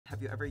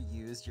have you ever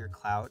used your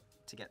clout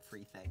to get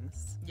free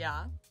things?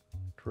 Yeah.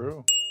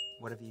 True.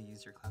 What have you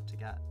used your clout to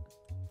get?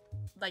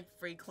 Like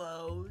free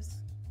clothes.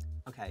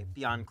 Okay,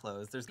 beyond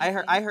clothes. I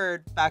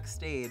heard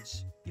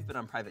backstage you've been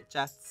on private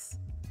jets.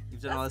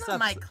 You've done all this That's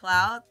not stuff. my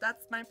clout.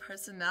 That's my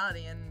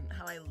personality and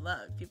how I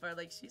look. People are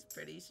like, she's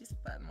pretty, she's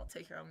fun, we'll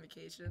take her on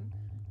vacation.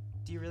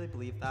 Do you really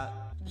believe that?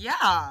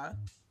 Yeah.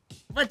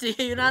 But do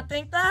you not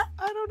think that?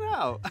 I don't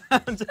know.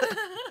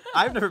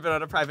 I've never been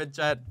on a private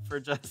jet for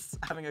just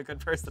having a good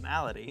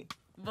personality.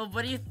 But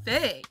what do you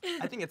think?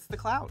 I think it's the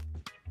clout.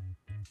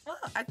 Well,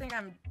 I think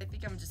I'm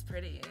just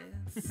pretty.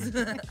 So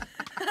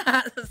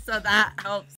that helps.